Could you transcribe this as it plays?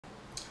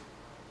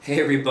Hey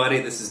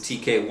everybody, this is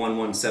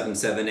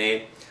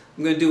TK11778.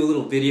 I'm going to do a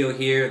little video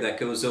here that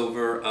goes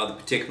over the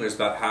particulars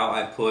about how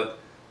I put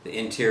the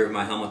interior of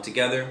my helmet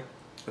together.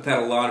 I've had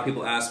a lot of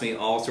people ask me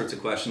all sorts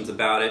of questions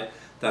about it.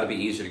 Thought it'd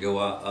be easier to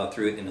go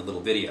through it in a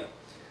little video.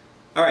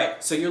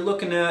 Alright, so you're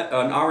looking at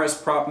an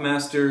RS Prop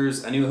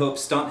Masters A New Hope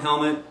stunt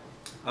helmet.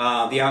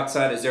 The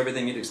outside is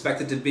everything you'd expect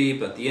it to be,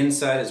 but the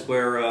inside is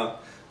where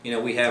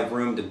we have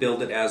room to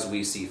build it as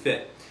we see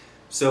fit.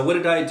 So what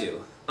did I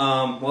do?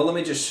 Well, let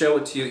me just show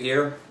it to you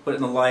here. Put it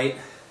in the light.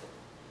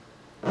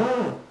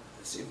 Let's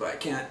see if I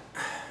can't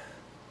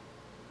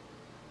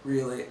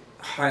really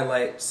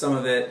highlight some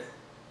of it.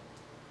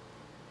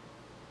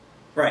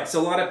 Right, so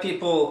a lot of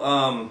people,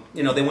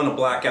 they want to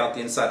black out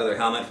the inside of their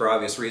helmet for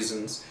obvious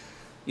reasons.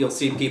 You'll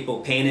see people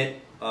paint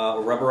it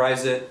or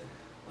rubberize it.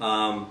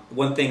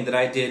 One thing that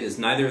I did is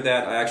neither of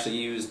that. I actually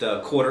used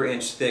 1/4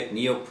 inch thick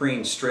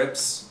neoprene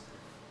strips.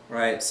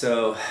 Right,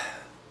 so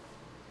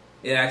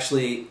it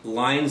actually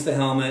lines the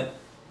helmet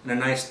in a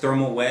nice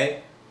thermal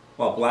way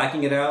while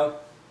blacking it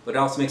out, but it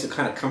also makes it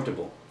kind of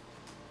comfortable.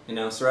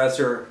 So as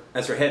your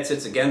head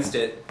sits against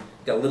it,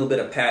 you got a little bit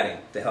of padding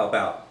to help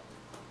out.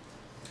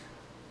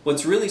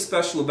 What's really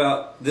special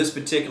about this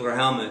particular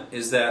helmet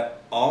is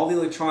that all the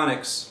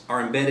electronics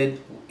are embedded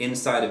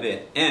inside of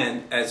it,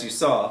 and as you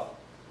saw,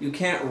 you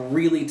can't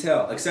really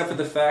tell, except for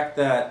the fact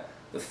that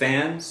the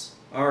fans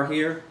are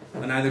here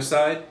on either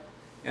side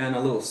and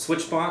a little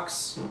switch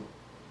box.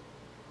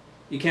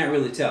 You can't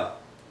really tell.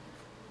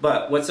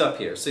 But what's up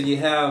here? So you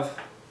have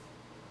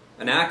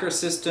an Acro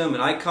system,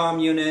 an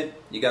ICOM unit,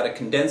 you got a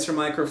condenser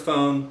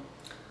microphone,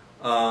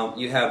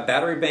 you have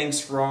battery banks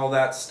for all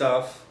that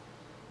stuff,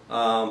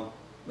 and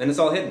it's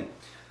all hidden.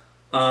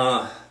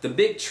 The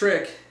big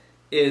trick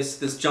is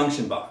this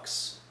junction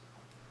box.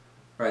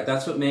 Right,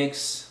 that's what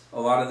makes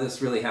a lot of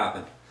this really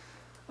happen.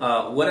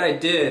 What I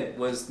did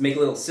was make a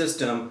little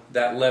system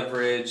that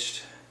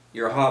leveraged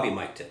your hobby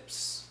mic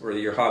tips, or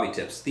your hobby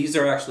tips. These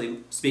are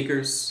actually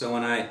speakers, so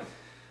when I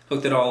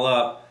hooked it all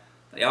up,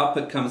 the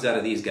output comes out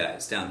of these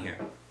guys down here.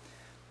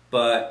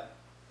 But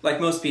like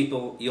most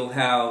people, you'll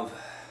have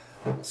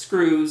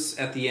screws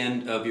at the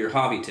end of your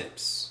hobby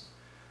tips.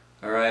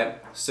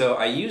 Alright, so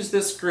I use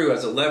this screw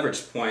as a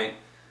leverage point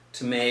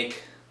to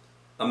make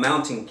a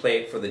mounting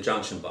plate for the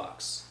junction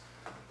box.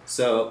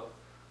 So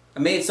I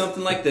made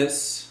something like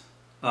this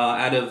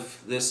out of,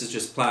 this is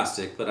just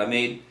plastic, but I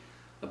made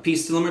a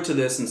piece similar to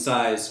this in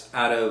size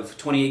out of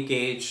 28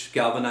 gauge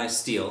galvanized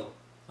steel.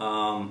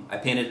 I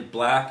painted it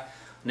black,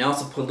 and I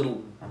also put a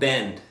little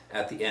bend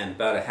at the end,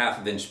 about a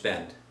 1/2 inch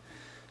bend.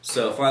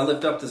 So if I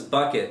lift up this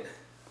bucket,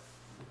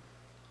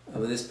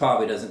 this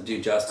probably doesn't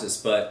do justice,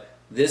 but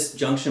this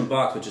junction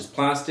box, which is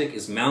plastic,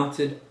 is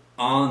mounted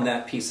on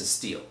that piece of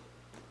steel,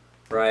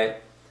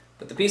 right?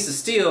 But the piece of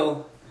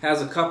steel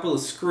has a couple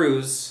of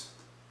screw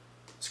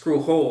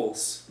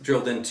holes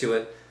drilled into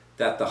it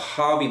that the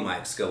hobby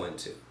mics go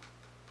into.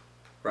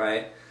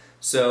 Right?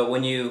 So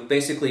when you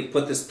basically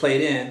put this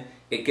plate in,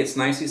 it gets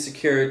nicely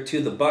secured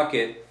to the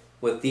bucket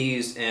with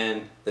these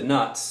and the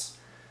nuts.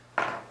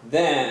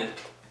 Then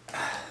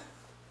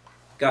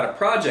got a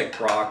project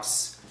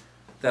box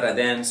that I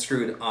then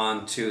screwed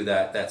onto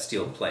that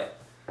steel plate.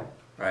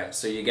 Right?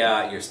 So you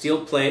got your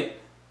steel plate,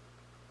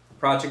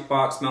 project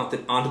box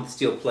mounted onto the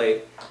steel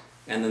plate,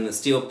 and then the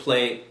steel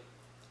plate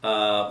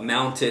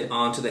mounted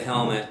onto the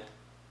helmet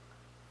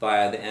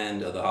via the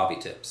end of the hobby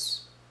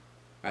tips.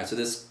 All right, so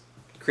this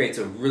creates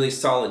a really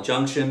solid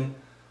junction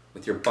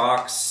with your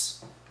box,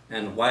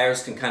 and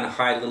wires can kind of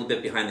hide a little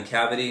bit behind the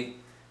cavity.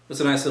 It's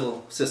a nice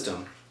little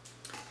system.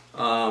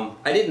 I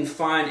didn't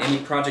find any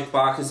project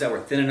boxes that were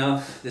thin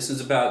enough. This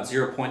is about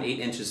 0.8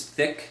 inches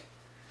thick,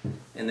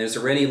 and there's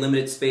already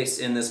limited space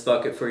in this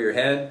bucket for your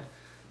head.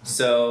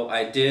 So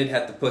I did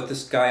have to put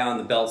this guy on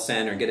the belt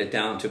sander and get it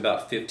down to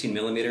about 15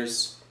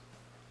 millimeters.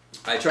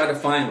 I tried to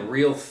find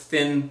real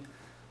thin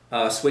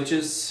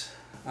switches.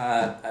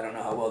 I don't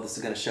know how well this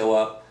is going to show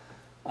up.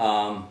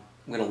 I'm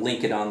going to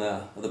link it on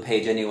the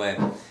page anyway.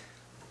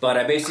 But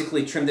I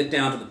basically trimmed it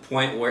down to the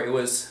point where it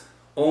was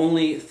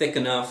only thick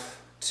enough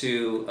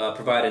to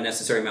provide a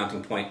necessary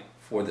mounting point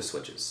for the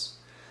switches.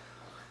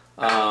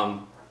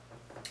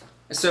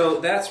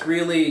 So that's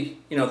really,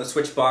 the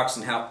switch box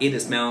and how it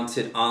is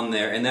mounted on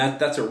there. And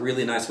that's a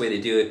really nice way to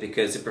do it,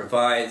 because it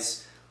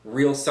provides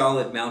real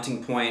solid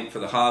mounting point for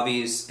the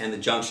hobbies and the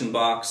junction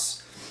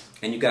box.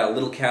 And you've got a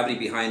little cavity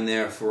behind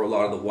there for a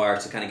lot of the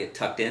wires to kind of get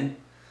tucked in.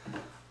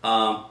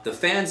 The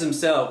fans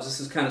themselves, this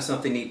is kind of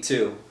something neat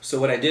too. So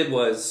what I did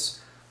was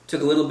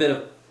took a little bit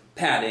of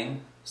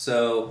padding.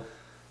 So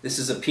this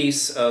is a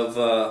piece of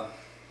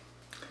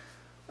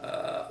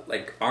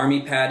like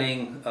army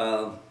padding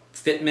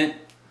fitment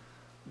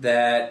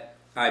that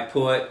I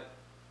put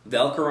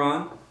Velcro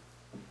on.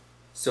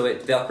 So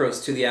it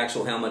Velcros to the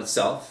actual helmet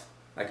itself.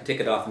 I can take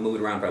it off and move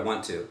it around if I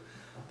want to.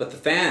 But the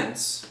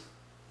fans,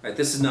 right,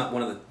 this is not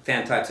one of the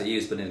fan types I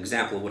used, but an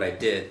example of what I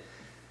did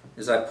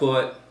is I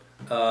put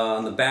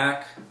on the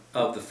back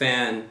of the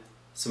fan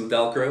some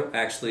Velcro,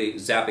 actually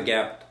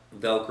Zap-A-Gap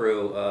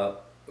Velcro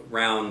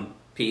round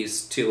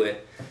piece to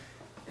it,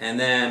 and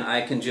then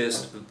I can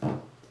just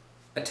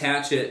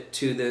attach it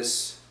to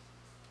this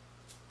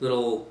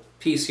little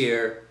piece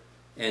here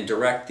and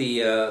direct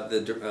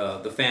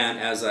the fan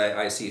as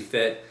I see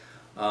fit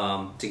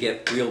to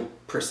get real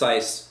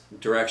precise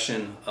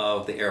direction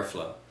of the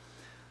airflow.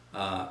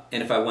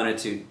 And if I wanted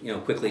to,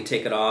 quickly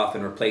take it off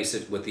and replace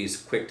it with these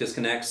quick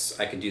disconnects,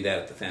 I could do that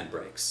if the fan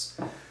breaks.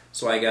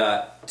 So I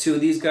got 2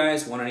 of these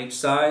guys, 1 on each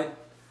side,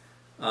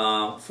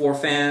 4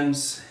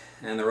 fans,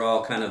 and they're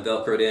all kind of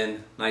velcroed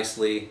in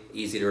nicely,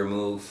 easy to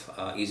remove,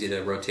 easy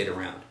to rotate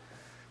around.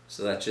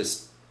 So that's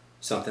just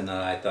something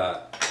that I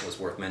thought was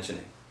worth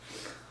mentioning.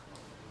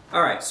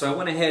 Alright, so I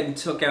went ahead and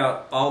took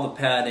out all the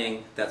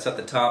padding that's at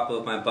the top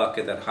of my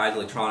bucket that hides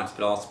electronics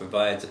but also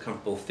provides a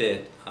comfortable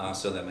fit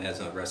so that my head's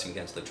not resting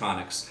against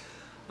electronics.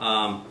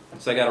 So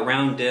I got a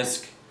round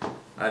disc,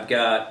 I've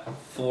got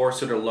 4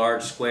 sort of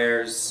large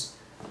squares,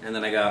 and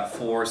then I got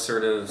 4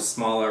 sort of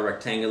smaller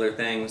rectangular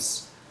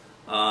things.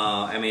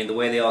 I mean, the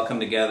way they all come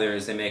together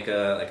is they make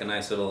a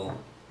nice little,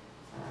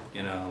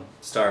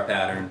 star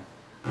pattern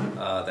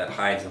that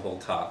hides the whole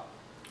top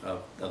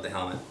of the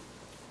helmet.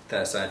 Put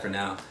that aside for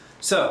now.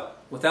 So,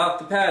 without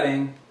the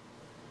padding,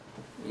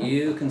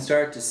 you can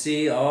start to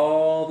see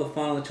all the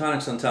fun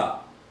electronics on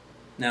top.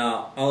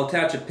 Now, I'll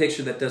attach a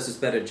picture that does this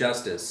better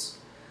justice,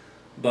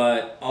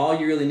 but all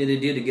you really need to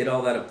do to get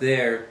all that up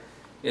there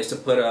is to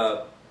put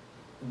a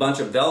bunch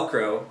of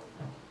Velcro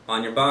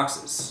on your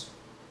boxes.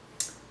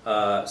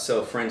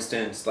 So, for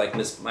instance, like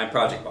my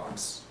project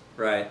box,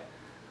 right?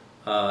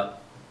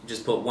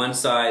 Just put one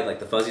side, like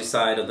the fuzzy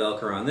side of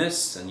Velcro on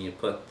this, and you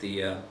put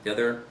the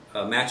other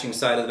matching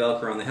side of the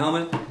Velcro on the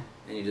helmet,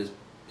 and you just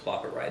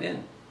plop it right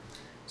in.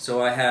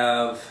 So I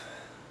have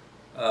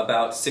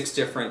about 6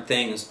 different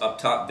things up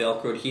top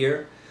Velcroed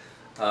here.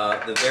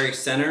 The very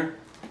center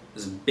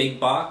is a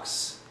big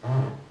box.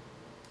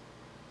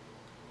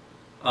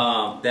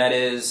 That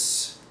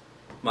is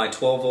my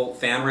 12-volt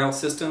fan rail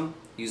system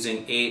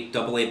using 8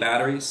 AA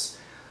batteries.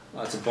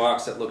 It's a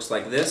box that looks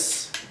like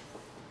this.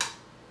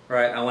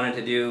 Right, I wanted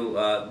to do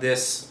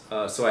this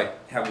so I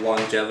have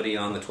longevity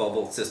on the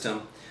 12-volt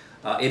system.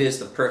 It is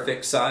the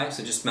perfect size,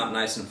 so just mount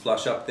nice and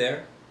flush up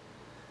there.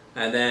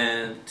 And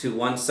then to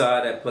one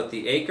side I put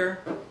the Acre,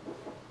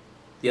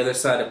 the other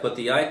side I put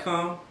the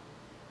Icon.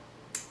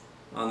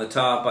 On the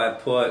top I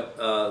put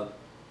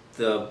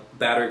the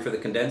battery for the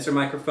condenser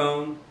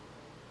microphone,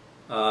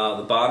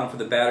 the bottom for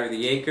the battery of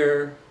the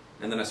Acre,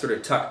 and then I sort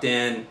of tucked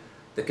in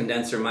the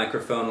condenser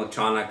microphone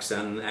electronics,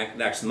 and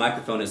actually the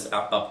microphone is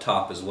up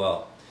top as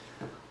well.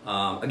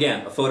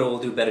 Again, a photo will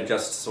do better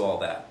justice to all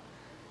that.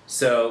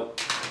 So,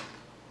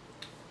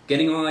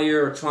 getting all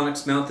your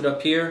electronics mounted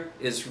up here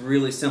is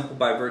really simple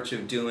by virtue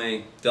of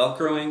doing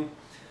Velcroing.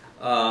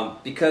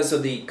 Because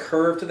of the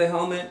curve to the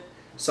helmet,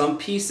 some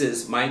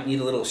pieces might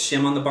need a little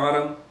shim on the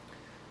bottom.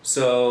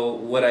 So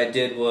what I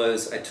did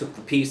was I took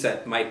the piece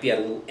that might be at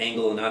a little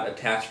angle and not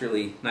attached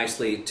really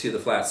nicely to the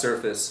flat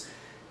surface,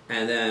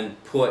 and then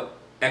put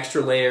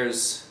extra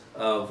layers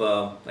of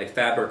like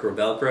fabric or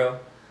Velcro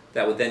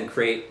that would then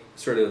create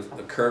sort of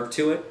a curve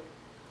to it,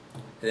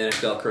 and then it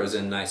Velcros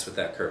in nice with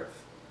that curve.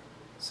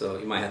 So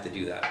you might have to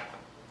do that.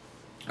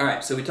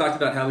 Alright, so we talked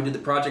about how we did the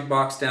project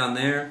box down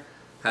there,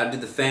 how to do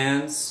the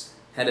fans,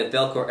 how to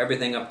Velcro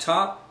everything up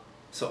top.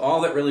 So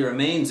all that really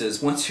remains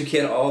is, once you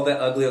get all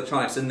that ugly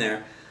electronics in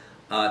there,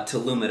 to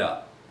loom it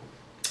up.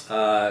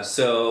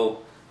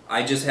 So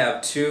I just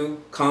have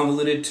 2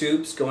 convoluted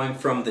tubes going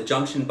from the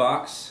junction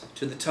box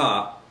to the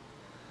top.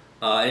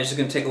 And it's just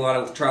going to take a lot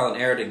of trial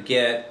and error to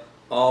get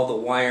all the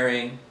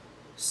wiring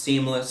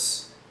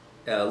seamless,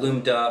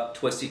 loomed up,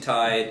 twisty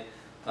tied,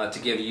 to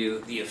give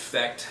you the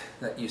effect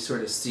that you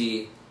sort of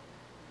see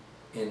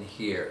in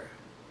here.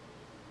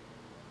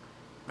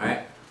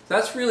 Alright, so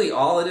that's really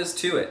all it is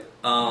to it.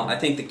 I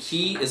think the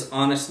key is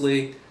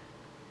honestly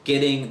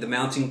getting the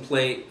mounting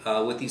plate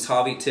with these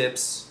hobby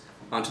tips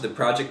onto the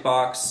project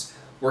box,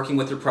 working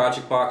with your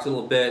project box a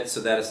little bit so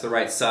that it's the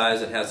right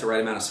size, it has the right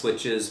amount of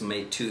switches,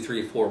 maybe 2,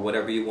 3, 4,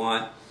 whatever you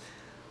want.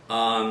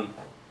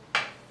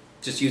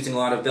 Just using a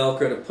lot of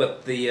Velcro to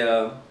put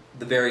the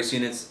various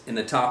units in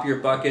the top of your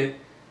bucket,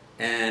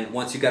 and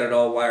once you got it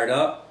all wired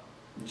up,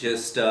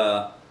 just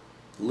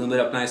loom it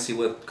up nicely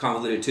with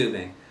convoluted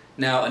tubing.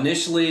 Now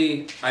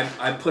initially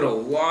I put a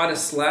lot of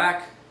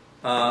slack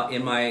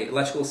in my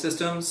electrical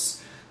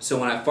systems, so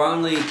when I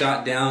finally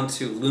got down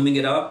to looming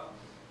it up,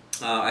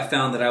 I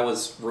found that I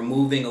was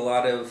removing a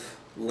lot of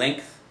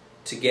length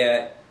to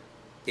get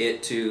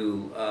it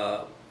to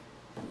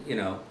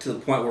to the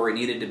point where it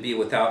needed to be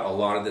without a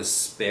lot of this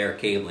spare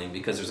cabling,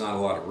 because there's not a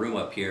lot of room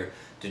up here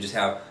to just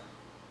have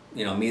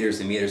meters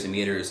and meters and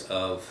meters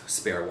of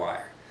spare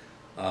wire.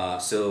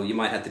 So you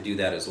might have to do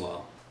that as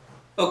well.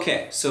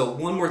 Okay, so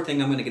one more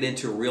thing I'm going to get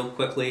into real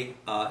quickly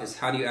is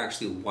how do you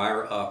actually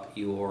wire up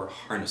your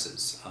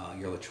harnesses,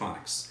 your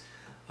electronics.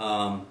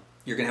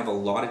 You're going to have a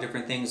lot of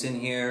different things in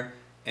here,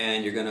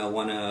 and you're going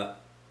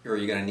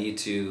to need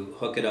to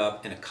hook it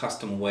up in a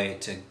custom way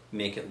to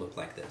make it look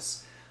like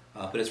this.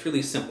 But it's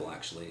really simple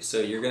actually. So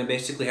you're going to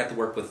basically have to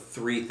work with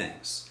 3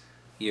 things.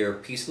 Your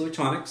piece of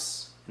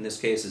electronics, in this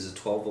case is a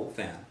 12-volt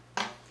fan.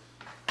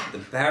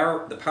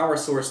 The power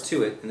source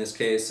to it, in this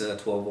case a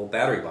 12-volt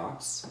battery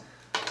box,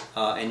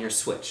 and your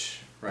switch,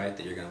 right,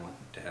 that you're going to want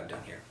to have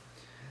down here.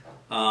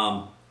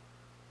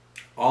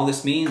 All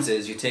this means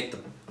is you take the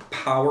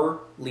power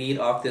lead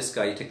off this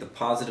guy, you take the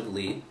positive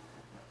lead,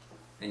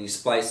 and you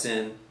splice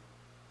in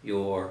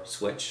your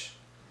switch.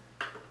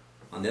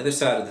 On the other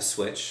side of the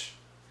switch,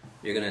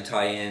 you're going to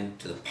tie in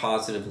to the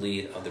positive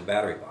lead of the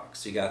battery box.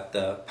 So you got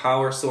the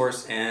power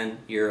source and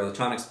your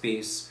electronics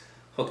piece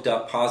hooked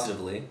up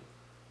positively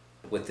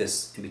with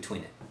this in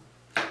between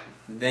it.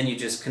 Then you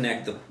just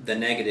connect the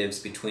negatives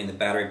between the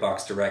battery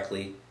box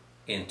directly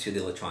into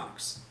the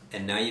electronics.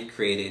 And now you've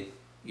created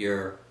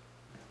your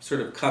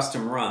sort of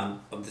custom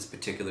run of this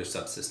particular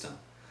subsystem.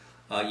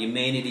 You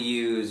may need to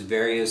use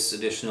various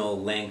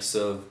additional lengths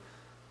of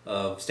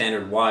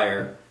standard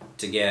wire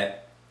to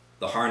get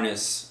the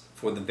harness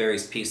for the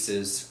various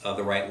pieces of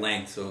the right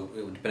length, so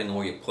depending on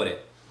where you put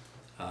it,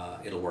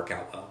 it'll work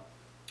out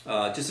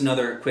well. Just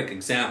another quick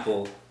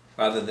example,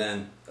 rather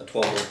than a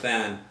 12-volt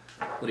fan,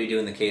 what do you do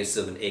in the case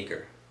of an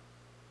acre,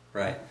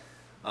 right?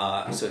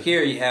 So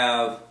here you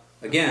have,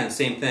 again,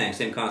 same thing,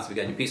 same concept. You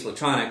got your piece of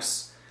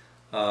electronics.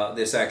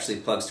 This actually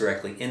plugs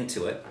directly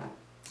into it,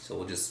 so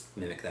we'll just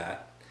mimic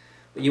that.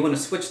 But you want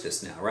to switch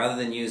this now. Rather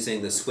than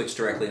using the switch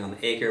directly on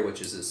the acre, which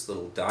is this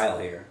little dial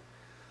here,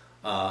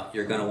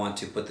 you're going to want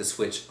to put the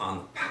switch on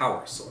the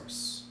power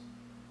source,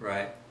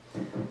 right?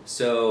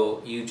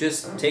 So you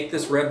just take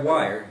this red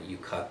wire, you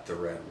cut the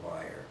red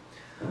wire,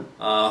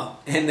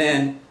 and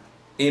then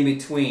in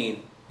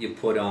between you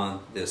put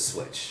on this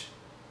switch,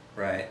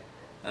 right?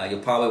 You'll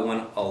probably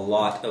want a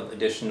lot of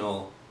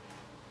additional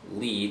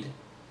lead,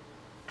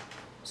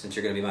 since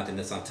you're going to be mounting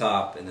this on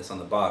top and this on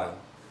the bottom.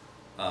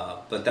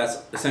 But that's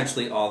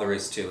essentially all there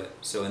is to it.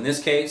 So in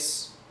this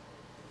case,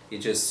 you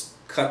just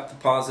cut the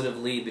positive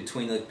lead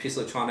between the piece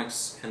of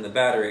electronics and the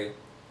battery,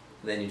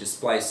 then you just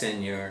splice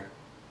in your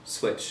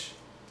switch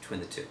between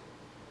the two,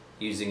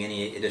 using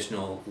any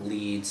additional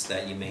leads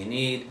that you may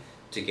need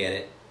to get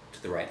it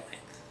to the right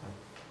length.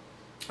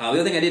 The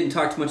other thing I didn't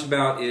talk too much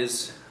about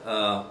is,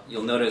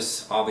 you'll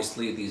notice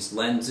obviously these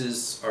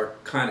lenses are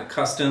kind of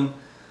custom.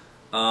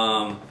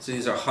 So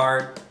these are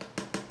hard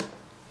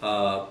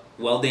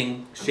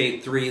welding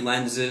shape 3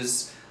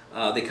 lenses.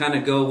 They kind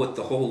of go with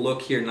the whole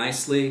look here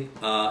nicely,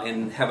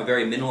 and have a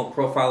very minimal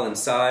profile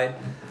inside,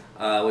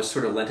 which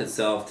sort of lent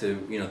itself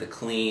to, you know, the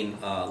clean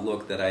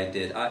look that I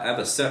did. I have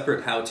a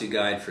separate how-to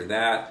guide for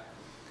that,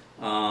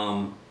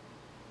 and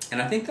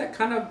I think that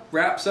kind of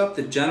wraps up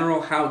the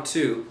general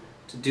how-to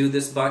to do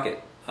this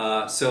bucket.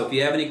 So if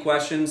you have any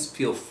questions,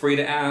 feel free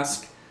to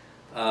ask,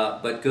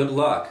 but good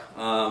luck.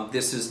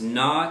 This is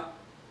not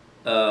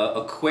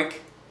a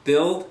quick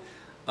build,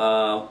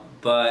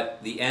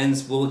 but the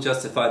ends will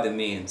justify the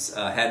means.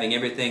 Having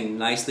everything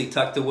nicely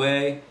tucked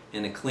away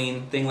in a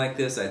clean thing like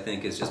this, I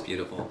think, is just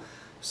beautiful.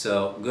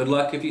 So good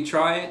luck if you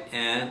try it,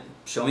 and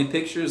show me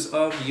pictures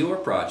of your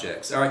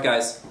projects. Alright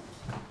guys,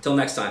 till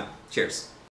next time, cheers.